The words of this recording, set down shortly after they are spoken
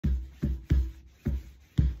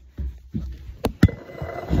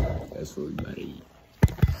That's what we about to eat.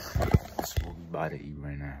 That's what we about to eat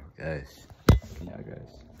right now, guys. Can y'all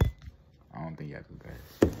guys? I don't think y'all can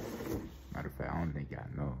guys. Matter of fact, I don't think y'all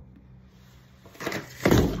know.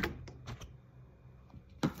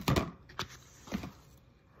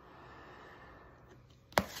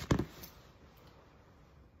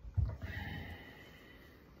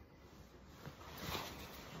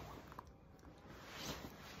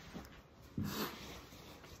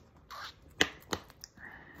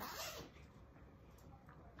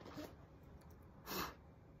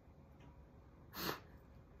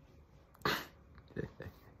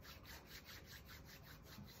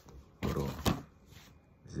 Hold on.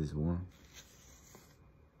 Is this warm?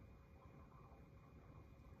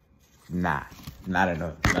 Nah, not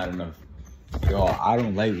enough. Not enough. Yo, I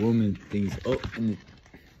don't like warming things up.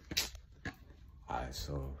 Alright,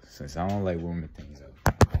 so since I don't like warming things up.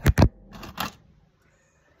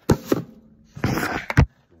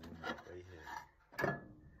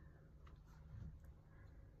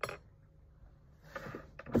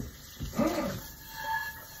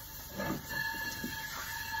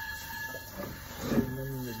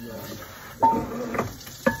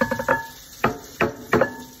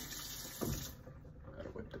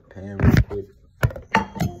 Pan real quick.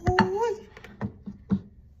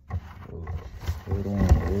 Hold on.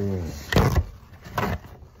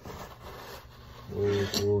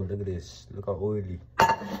 Oh, look at this. Look how oily.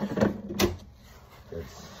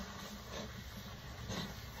 That's...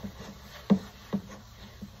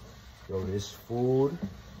 Yo, this food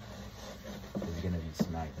is gonna be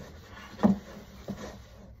smacked.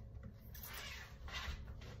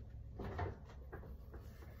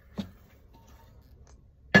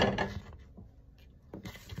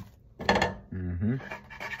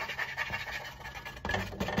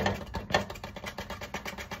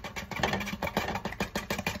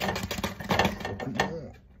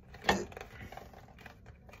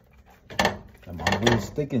 The mango is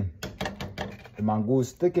sticking. The mango is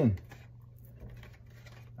sticking.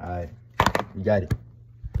 Alright, we got it.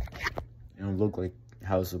 It don't look like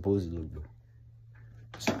how it's supposed to look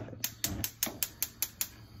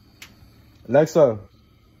though.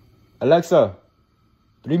 Alexa,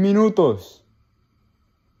 3 minutos.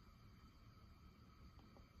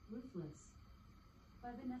 Ruthless by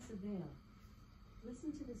Vanessa Vale.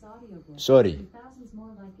 Listen to this audiobook. Shorty. Thousands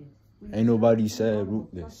more like it. Ain't nobody said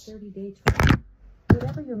ruthless. 30-day trial.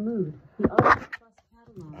 Whatever your mood, the Audible Plus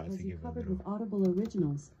catalog has you covered with Audible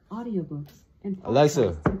originals, audiobooks, and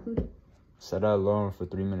Alexa, included. set that alarm for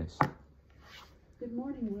 3 minutes. Good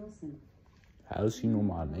morning, Wilson. How does she know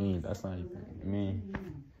my name? That's not even, I mean.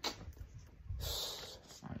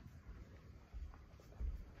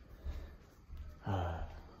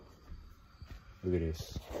 Look at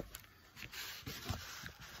this.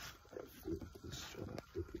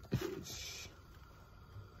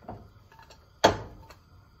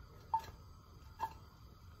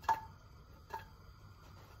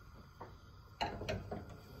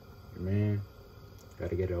 Man,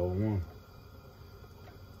 gotta get it all warm.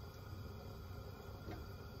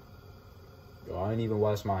 Yo, I ain't even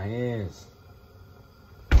wash my hands.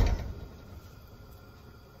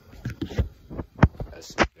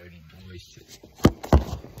 That's some dirty boy shit.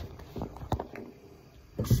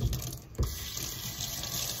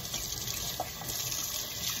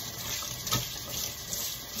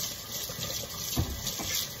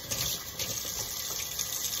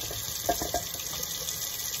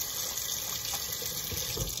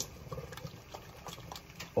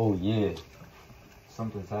 Oh yeah,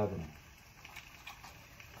 something's happening.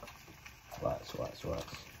 Watch.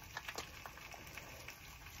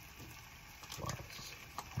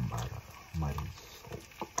 I'm about to soak.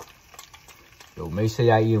 Yo, make sure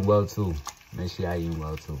y'all eating well too.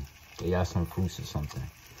 Get y'all some fruits or something.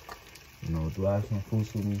 You know, do I have some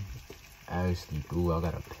fruits with me? I actually do. I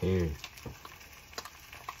got a pear.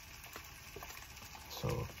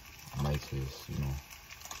 So I might just, you know,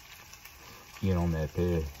 get on that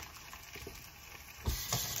pear.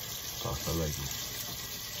 So I feel like it.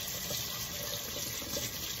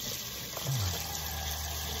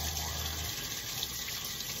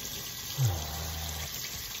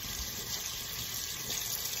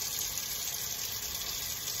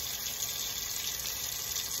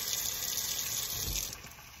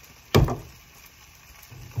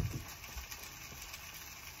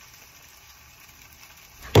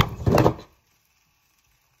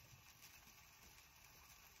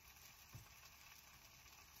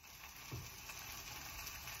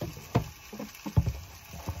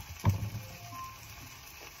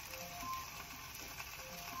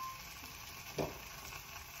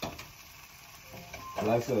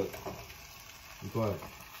 Alexa, be quiet.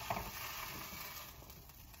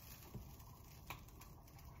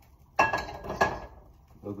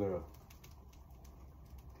 girl.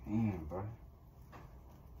 Damn, bro.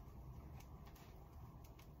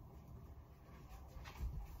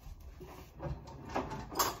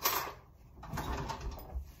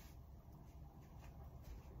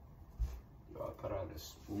 Yo, I cut out a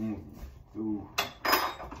spoon. Dude.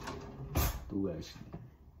 Dude, actually.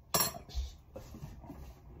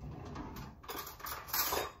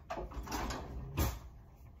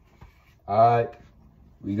 Alright,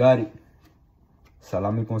 we got it.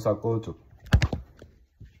 Salami con sacocho.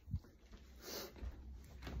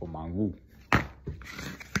 O mango.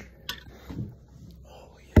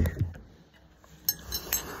 Oh yeah.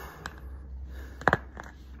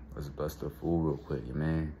 Let's bust the food real quick,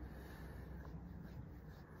 man.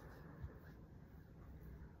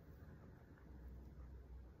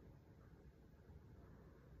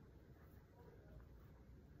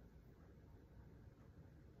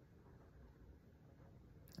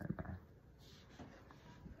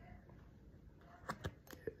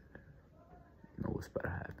 What's about to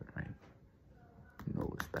happen, right? You know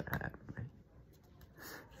what's about to happen, right?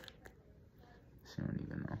 She don't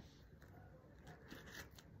even know.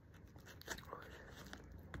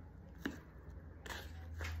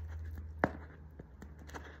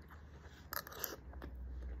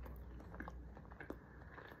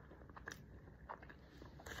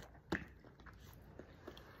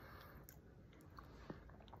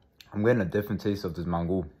 I'm getting a different taste of this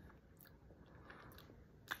mango.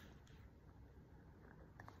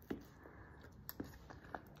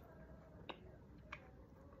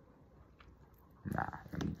 Nah,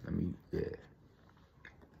 let me, yeah.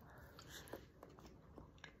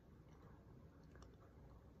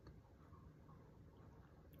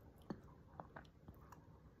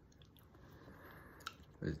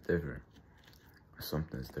 It's different.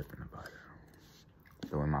 Something's different about it.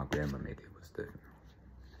 The way my grandma made it was different.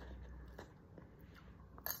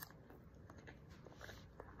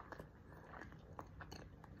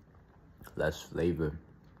 Less flavor,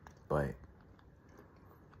 but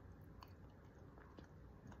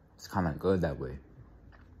it's kind of good that way.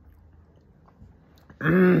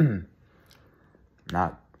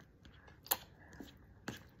 Not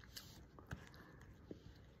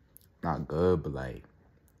good, but like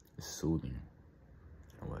it's soothing.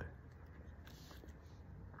 What?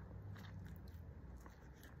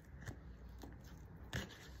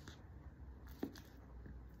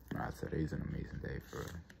 Nah, today's an amazing day for real.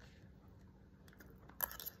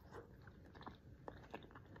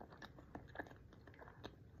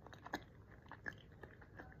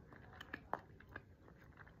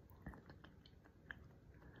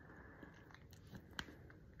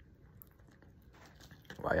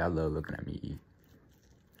 Why y'all love looking at me eat?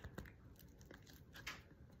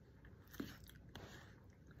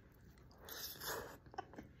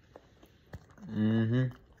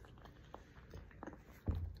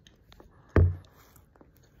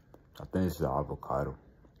 I think it's the avocado.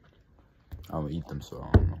 I don't eat them, so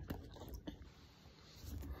I don't know.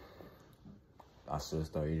 I should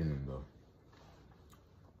start eating them though.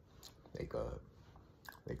 They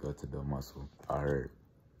good to build muscle. I heard.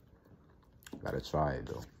 Gotta try it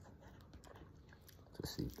though to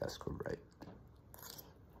see if that's correct.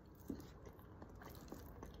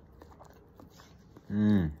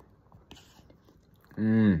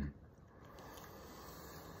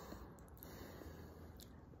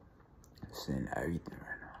 Seeing everything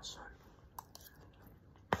right now, sorry.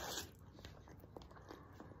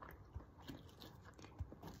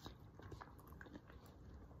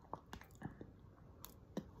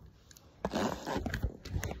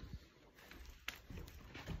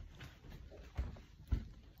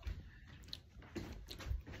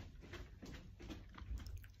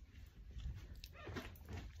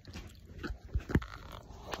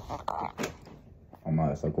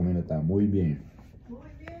 Mamá, esa comida está muy bien. Muy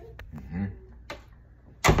bien.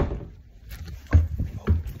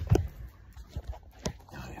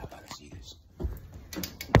 Now y'all gotta see this.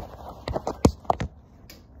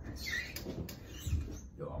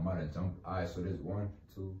 Yo, I'm about to jump. Alright, so there's 1,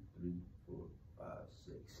 2, 3, 4, 5,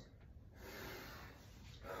 6.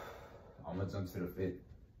 I'm gonna jump to the 5th.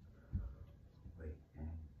 Wait, 1,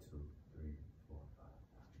 2, 3, 4,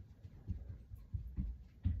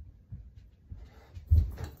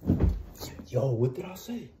 5. Yo, what did I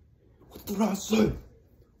say? What did I say?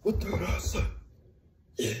 What did I say?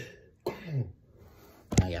 Yeah, come on.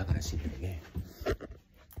 Now y'all gotta see it again.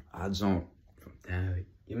 I jump from down.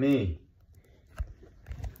 You mean?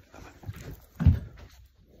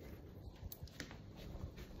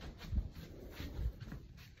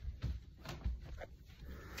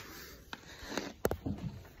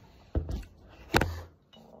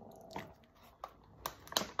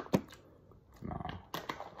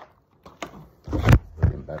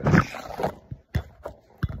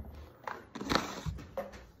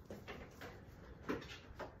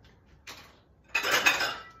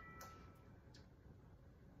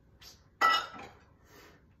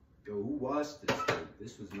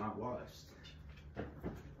 not washed.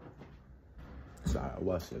 Sorry, I'll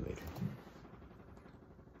wash it later.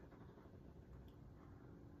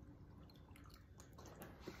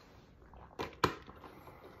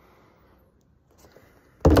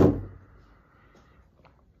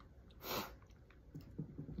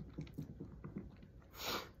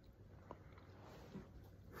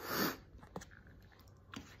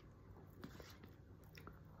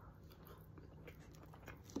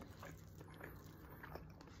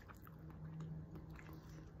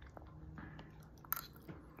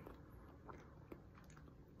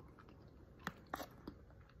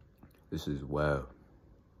 This is well.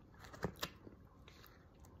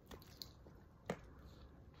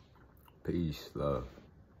 Peace, love.